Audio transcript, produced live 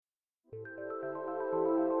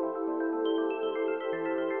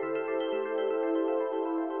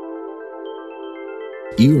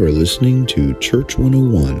You are listening to Church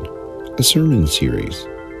 101, a sermon series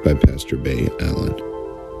by Pastor Bay Allen.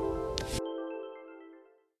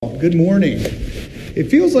 Good morning. It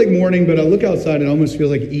feels like morning, but I look outside and it almost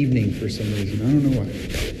feels like evening for some reason. I don't know why.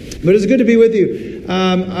 But it's good to be with you.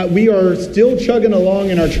 We are still chugging along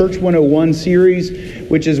in our Church 101 series,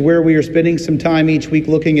 which is where we are spending some time each week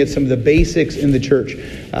looking at some of the basics in the church.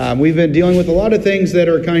 We've been dealing with a lot of things that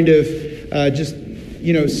are kind of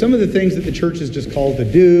some of the things that the church is just called to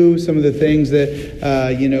do, some of the things that,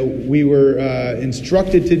 we were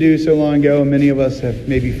instructed to do so long ago, and many of us have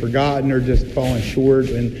maybe forgotten or just fallen short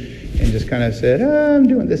and just kind of said, I'm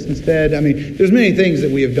doing this instead. I mean, there's many things that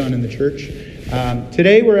we have done in the church.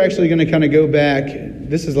 Today, we're actually going to kind of go back.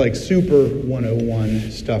 This is like super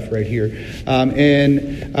 101 stuff right here.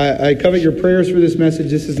 And I covet your prayers for this message.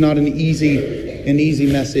 This is not an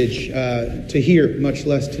easy message to hear, much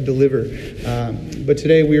less to deliver. But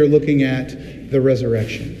today we are looking at the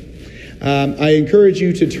resurrection. I encourage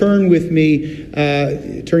you to turn with me,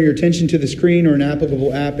 turn your attention to the screen or an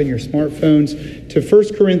applicable app in your smartphones to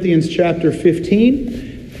 1 Corinthians chapter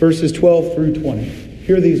 15, verses 12 through 20.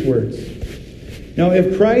 Hear these words. Now,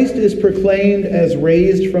 if Christ is proclaimed as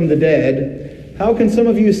raised from the dead, how can some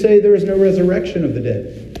of you say there is no resurrection of the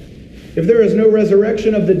dead? If there is no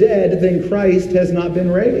resurrection of the dead, then Christ has not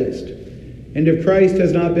been raised. And if Christ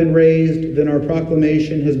has not been raised, then our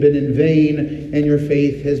proclamation has been in vain, and your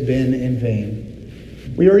faith has been in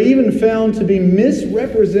vain. We are even found to be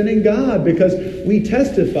misrepresenting God because we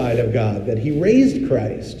testified of God that he raised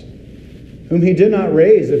Christ, whom he did not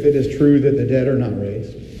raise, if it is true that the dead are not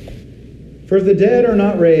raised. For if the dead are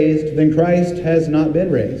not raised, then Christ has not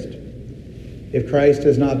been raised. If Christ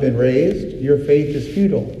has not been raised, your faith is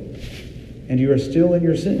futile, and you are still in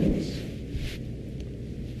your sins.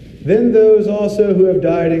 Then those also who have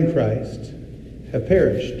died in Christ have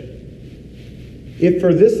perished. If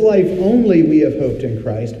for this life only we have hoped in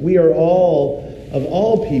Christ, we are of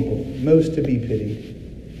all people, most to be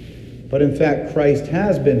pitied. But in fact, Christ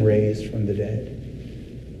has been raised from the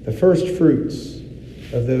dead, the first fruits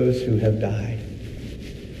of those who have died.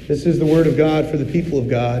 This is the word of God for the people of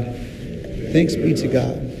God. Thanks be to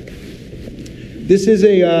God. This is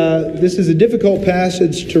a difficult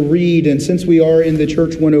passage to read, and since we are in the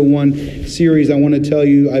Church 101 series, I want to tell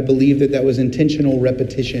you I believe that was intentional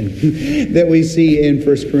repetition that we see in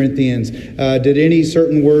 1 Corinthians. Did any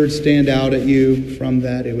certain words stand out at you from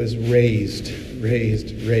that? It was raised,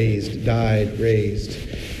 died, raised.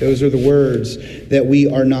 Those are the words that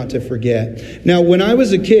we are not to forget. Now, when I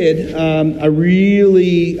was a kid, I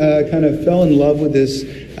really kind of fell in love with this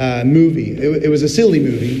movie. It was a silly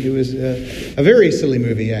movie. It was a very silly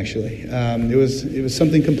movie, actually. It was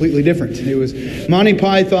something completely different. It was Monty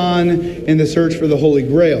Python and the Search for the Holy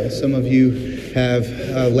Grail. Some of you have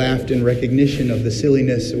laughed in recognition of the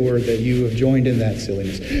silliness, or that you have joined in that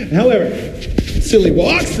silliness. However, silly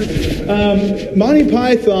walks. Monty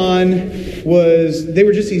Python they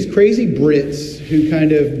were just these crazy Brits who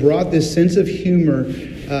kind of brought this sense of humor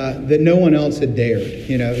that no one else had dared,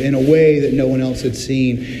 in a way that no one else had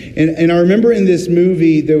seen. And I remember in this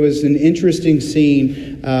movie there was an interesting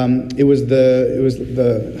scene. It was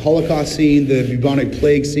the Holocaust scene, the bubonic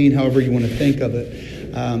plague scene, however you want to think of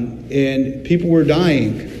it. And people were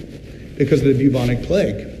dying because of the bubonic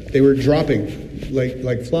plague. They were dropping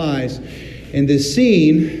like flies. And this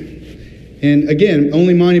scene. And again,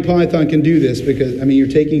 only Monty Python can do this because, you're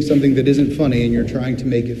taking something that isn't funny and you're trying to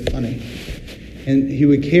make it funny. And he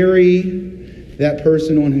would carry that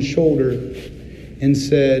person on his shoulder and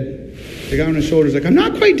said, the guy on his shoulder is like, I'm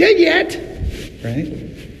not quite dead yet, right?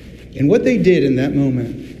 And what they did in that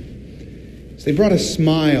moment is they brought a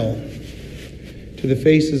smile to the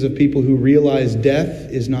faces of people who realized death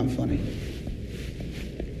is not funny.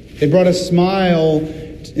 They brought a smile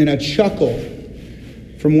and a chuckle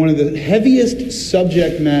from one of the heaviest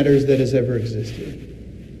subject matters that has ever existed.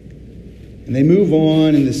 And they move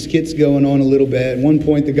on, and the skit's going on a little bit. At one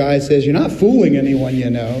point, the guy says, you're not fooling anyone,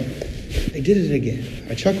 They did it again.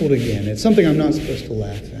 I chuckled again. It's something I'm not supposed to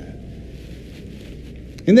laugh at.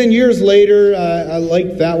 And then years later, I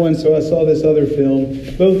liked that one, so I saw this other film.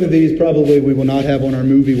 Both of these probably we will not have on our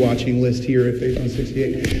movie watching list here at Faith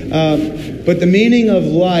 168. But The Meaning of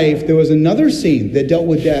Life, there was another scene that dealt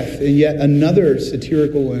with death in yet another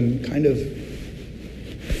satirical and kind of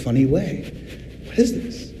funny way. What is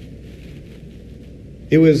this?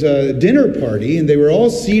 It was a dinner party, and they were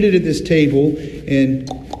all seated at this table, and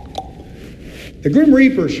the Grim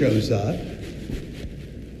Reaper shows up.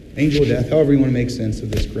 Angel of Death, however you want to make sense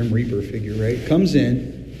of this Grim Reaper figure, right? Comes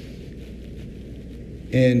in,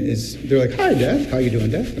 And they're like, "Hi, Death. How you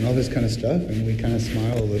doing, Death?" And all this kind of stuff. And we kind of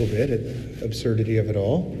smile a little bit at the absurdity of it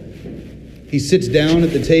all. He sits down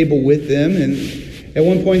at the table with them. And at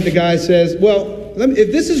one point, the guy says, "Well,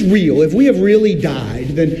 if this is real, if we have really died,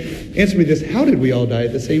 then answer me this. How did we all die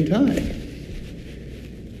at the same time?"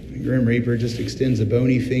 And Grim Reaper just extends a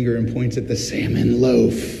bony finger and points at the salmon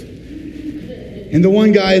loaf. And the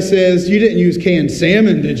one guy says, "You didn't use canned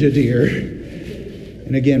salmon, did you, dear?"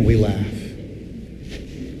 And again, we laugh.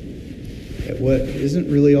 At what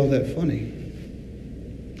isn't really all that funny.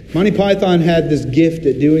 Monty Python had this gift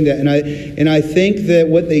at doing that, and I think that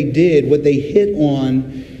what they did, what they hit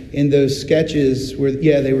on in those sketches were,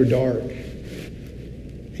 they were dark.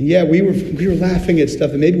 And we were laughing at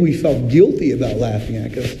stuff that maybe we felt guilty about laughing at,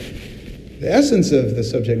 because the essence of the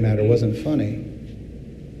subject matter wasn't funny.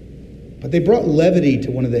 But they brought levity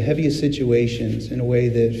to one of the heaviest situations in a way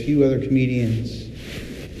that few other comedians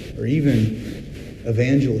or even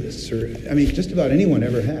evangelists just about anyone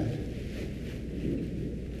ever had.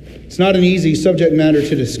 It's not an easy subject matter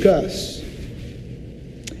to discuss.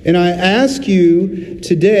 And I ask you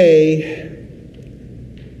today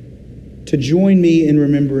to join me in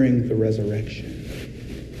remembering the resurrection.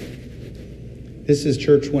 This is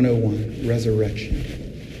Church 101, Resurrection.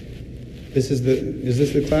 Is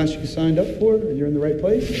this the class you signed up for? You're in the right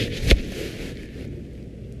place?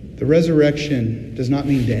 The resurrection does not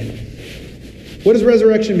mean dead. What does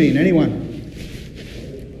resurrection mean? Anyone?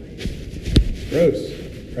 Rose,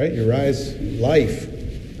 right? You rise, life.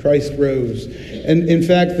 Christ rose. And in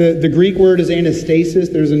fact, the Greek word is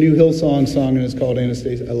Anastasis. There's a new Hillsong song, and it's called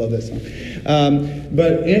Anastasis. I love that song.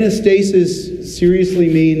 But Anastasis seriously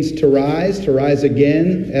means to rise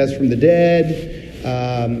again, as from the dead.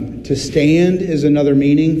 To stand is another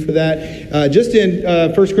meaning for that. Just in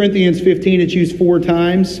 1 Corinthians 15, it's used 4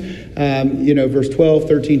 times. Verse 12,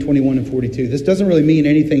 13, 21, and 42. This doesn't really mean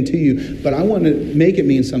anything to you, but I want to make it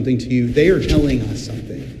mean something to you. They are telling us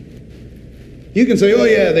something. You can say, "Oh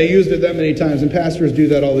yeah, they used it that many times," and pastors do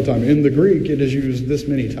that all the time. In the Greek, it is used this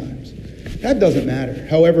many times. That doesn't matter.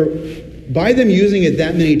 However, by them using it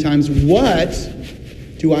that many times, what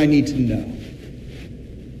do I need to know?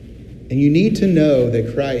 And you need to know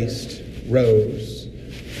that Christ rose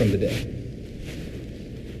from the dead.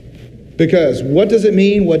 Because what does it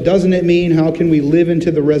mean? What doesn't it mean? How can we live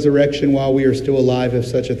into the resurrection while we are still alive, if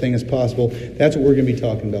such a thing is possible? That's what we're going to be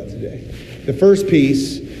talking about today. The first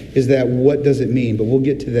piece is that what does it mean? But we'll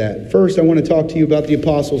get to that. First, I want to talk to you about the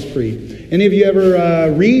Apostles' Creed. Any of you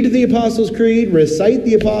ever read the Apostles' Creed, recite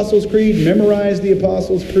the Apostles' Creed, memorize the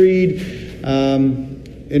Apostles' Creed?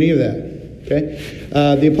 Any of that? Okay?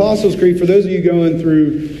 The Apostles' Creed, for those of you going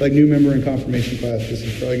through like new member and confirmation class, this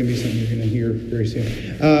is probably going to be something you're going to hear very soon.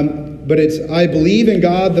 But it's, "I believe in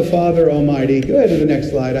God the Father Almighty." Go ahead to the next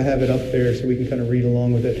slide. I have it up there so we can kind of read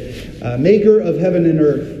along with it. "Maker of heaven and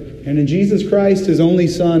earth, and in Jesus Christ, his only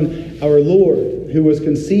Son, our Lord, who was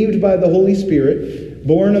conceived by the Holy Spirit,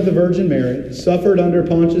 born of the Virgin Mary, suffered under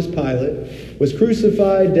Pontius Pilate, was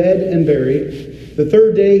crucified, dead, and buried. The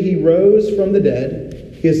third day he rose from the dead.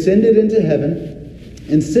 He ascended into heaven,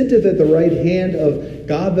 and sitteth at the right hand of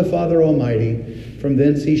God the Father Almighty. From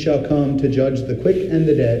thence he shall come to judge the quick and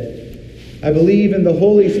the dead. I believe in the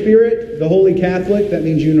Holy Spirit, the Holy Catholic," that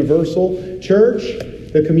means universal, "Church,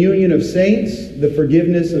 the communion of saints, the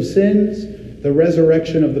forgiveness of sins, the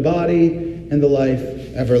resurrection of the body, and the life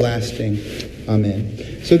everlasting. Amen."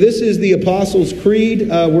 So this is the Apostles' Creed.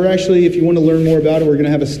 We're actually, if you want to learn more about it, we're going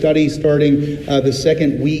to have a study starting the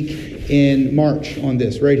second week in March on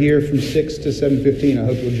this, right here from 6 to 7:15. I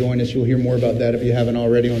hope you'll join us. You'll hear more about that if you haven't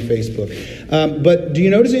already on Facebook. But do you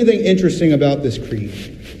notice anything interesting about this creed?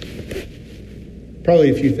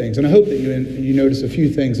 Probably a few things, and I hope that you notice a few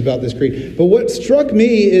things about this creed. But what struck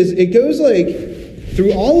me is it goes like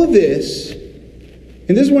through all of this,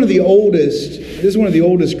 and this is one of the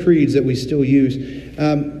oldest creeds that we still use.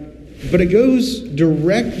 But it goes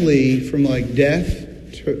directly from like death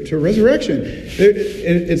to resurrection.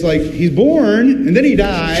 It's like he's born, and then he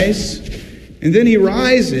dies, and then he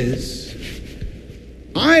rises.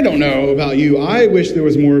 I don't know about you. I wish there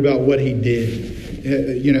was more about what he did.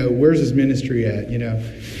 Where's his ministry at?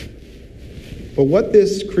 But what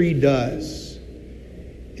this creed does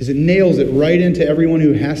is it nails it right into everyone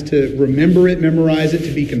who has to remember it, memorize it,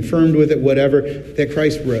 to be confirmed with it, whatever, that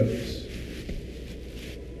Christ rose.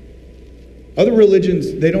 Other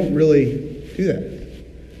religions, they don't really do that.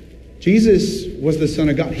 Jesus was the Son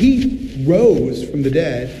of God. He rose from the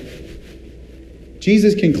dead.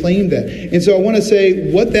 Jesus can claim that. And so I want to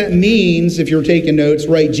say what that means, if you're taking notes,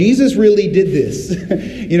 right? Jesus really did this.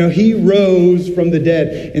 He rose from the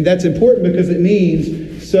dead. And that's important because it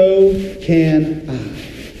means so can I.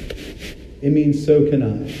 It means so can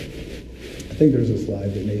I. I think there's a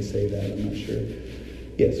slide that may say that. I'm not sure.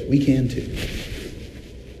 Yes, we can too.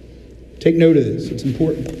 Take note of this. It's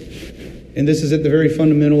important. And this is at the very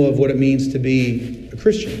fundamental of what it means to be a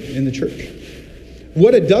Christian in the church.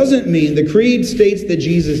 What it doesn't mean, the creed states that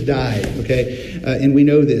Jesus died, okay? And we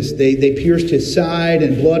know this. They pierced his side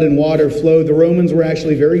and blood and water flowed. The Romans were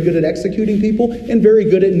actually very good at executing people and very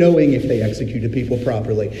good at knowing if they executed people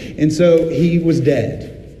properly. And so he was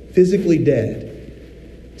dead, physically dead.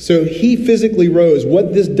 So he physically rose.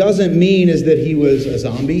 What this doesn't mean is that he was a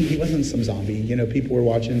zombie. He wasn't some zombie. You know, people were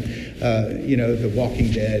watching, The Walking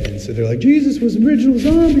Dead. And so they're like, Jesus was an original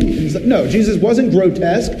zombie. And it's like, no, Jesus wasn't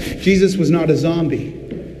grotesque. Jesus was not a zombie.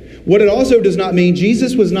 What it also does not mean,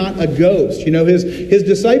 Jesus was not a ghost. You know, his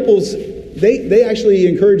disciples, they actually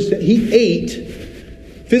encouraged him. He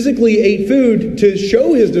physically ate food to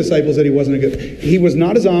show his disciples that he wasn't a ghost. He was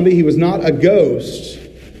not a zombie. He was not a ghost.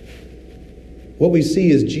 What we see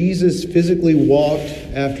is Jesus physically walked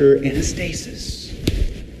after Anastasis,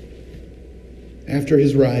 after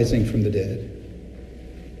his rising from the dead.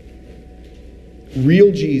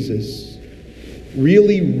 Real Jesus,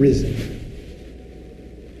 really risen.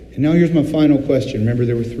 And now here's my final question. Remember,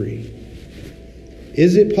 there were 3.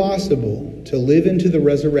 Is it possible to live into the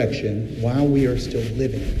resurrection while we are still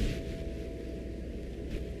living?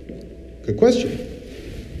 Good question.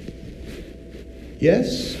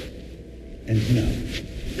 Yes and no.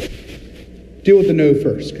 Deal with the no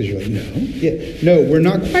first, because you're like, no. Yeah. No, we're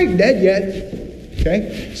not quite dead yet.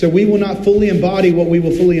 Okay? So we will not fully embody what we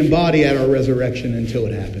will fully embody at our resurrection until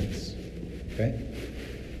it happens. Okay?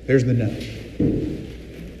 There's the no.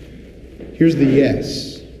 Here's the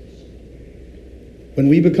yes. When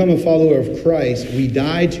we become a follower of Christ, we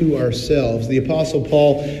die to ourselves. The Apostle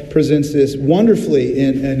Paul presents this wonderfully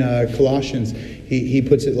in Colossians. He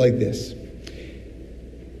puts it like this.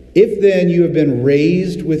 If then you have been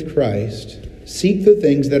raised with Christ, seek the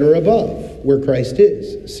things that are above, where Christ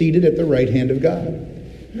is, seated at the right hand of God.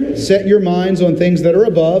 Set your minds on things that are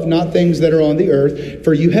above, not things that are on the earth,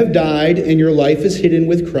 for you have died, and your life is hidden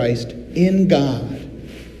with Christ in God.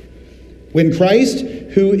 When Christ,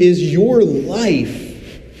 who is your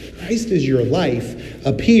life, Christ is your life,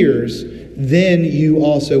 appears, then you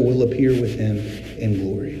also will appear with him in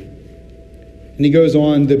glory. And he goes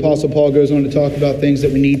on, the Apostle Paul goes on to talk about things that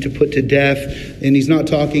we need to put to death. And he's not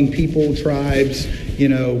talking people, tribes,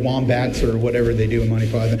 wombats or whatever they do in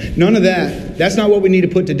Monty Python. None of that. That's not what we need to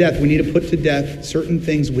put to death. We need to put to death certain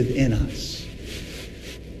things within us.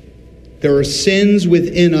 There are sins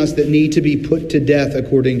within us that need to be put to death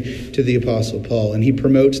according to the Apostle Paul. And he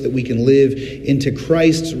promotes that we can live into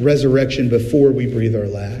Christ's resurrection before we breathe our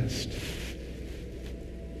last.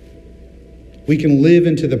 We can live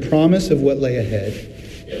into the promise of what lay ahead.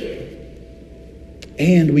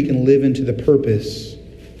 And we can live into the purpose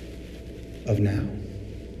of now.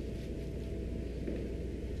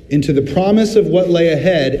 Into the promise of what lay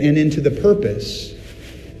ahead and into the purpose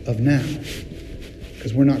of now.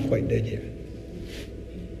 Because we're not quite dead yet.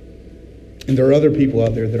 And there are other people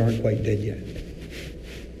out there that aren't quite dead yet.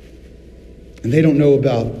 And they don't know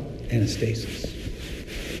about Anastasis.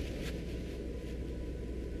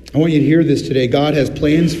 I want you to hear this today. God has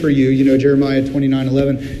plans for you, Jeremiah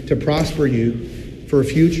 29:11, to prosper you for a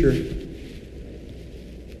future.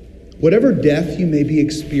 Whatever death you may be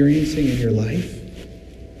experiencing in your life,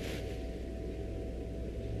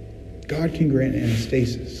 God can grant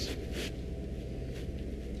Anastasis.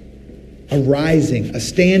 A rising, a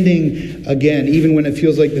standing again, even when it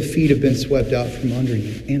feels like the feet have been swept out from under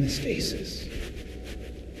you. Anastasis.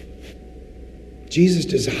 Jesus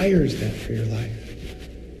desires that for your life.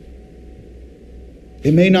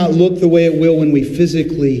 It may not look the way it will when we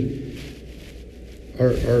physically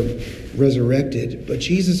are resurrected, but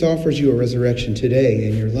Jesus offers you a resurrection today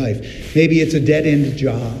in your life. Maybe it's a dead-end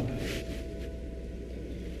job.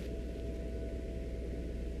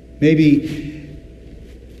 Maybe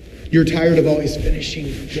you're tired of always finishing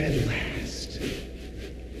dead last.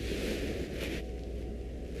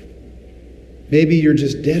 Maybe you're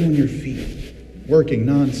just dead on your feet, working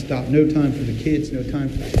nonstop, no time for the kids, no time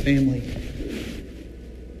for the family.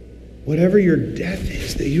 Whatever your death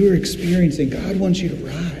is that you are experiencing, God wants you to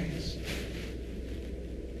rise.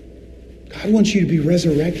 God wants you to be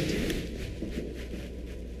resurrected.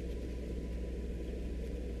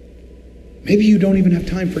 Maybe you don't even have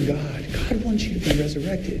time for God. God wants you to be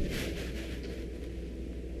resurrected.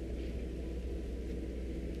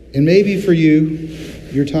 And maybe for you,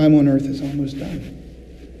 your time on earth is almost done.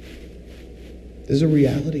 This is a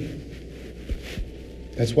reality.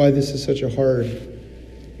 That's why this is such a hard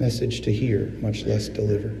message to hear, much less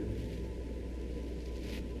deliver.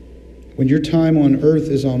 When your time on earth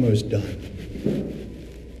is almost done,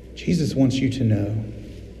 Jesus wants you to know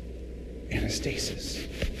Anastasis.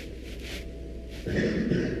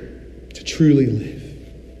 To truly live.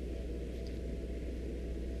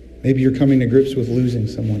 Maybe you're coming to grips with losing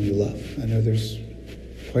someone you love. I know there's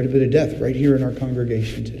quite a bit of death right here in our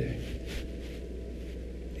congregation today.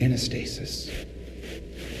 Anastasis.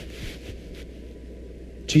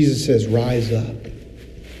 Jesus says, rise up.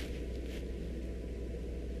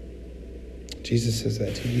 Jesus says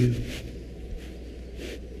that to you.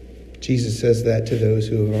 Jesus says that to those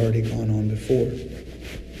who have already gone on before.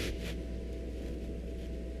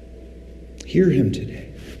 Hear him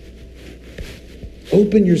today.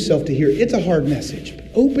 Open yourself to hear it. It's a hard message, but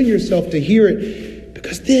open yourself to hear it,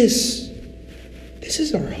 because this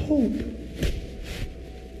is our hope.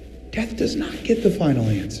 Death does not get the final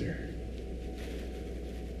answer.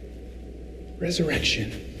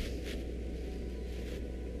 Resurrection.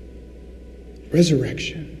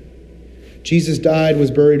 Resurrection. Jesus died,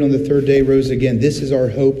 was buried on the third day, rose again. This is our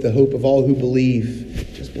hope, the hope of all who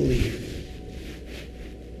believe. Just believe.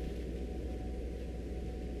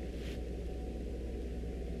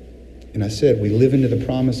 And I said, we live into the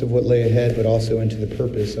promise of what lay ahead, but also into the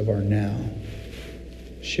purpose of our now.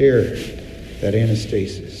 Share that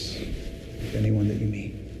Anastasis with anyone that you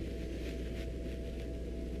meet.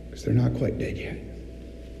 Because they're not quite dead yet.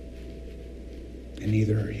 And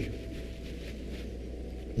neither are you.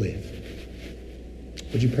 Live.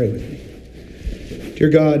 Would you pray with me? Dear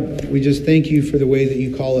God, we just thank you for the way that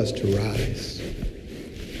you call us to rise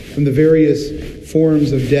from the various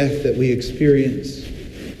forms of death that we experience.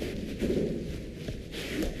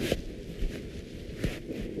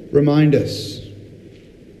 Remind us,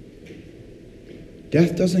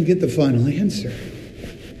 death doesn't get the final answer.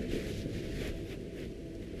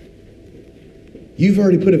 You've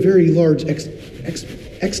already put a very large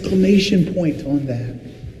exclamation point on that.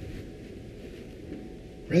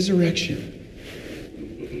 Resurrection.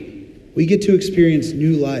 We get to experience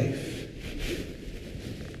new life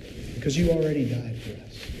because you already died for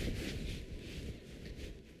us.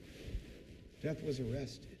 Death was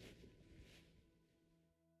arrested.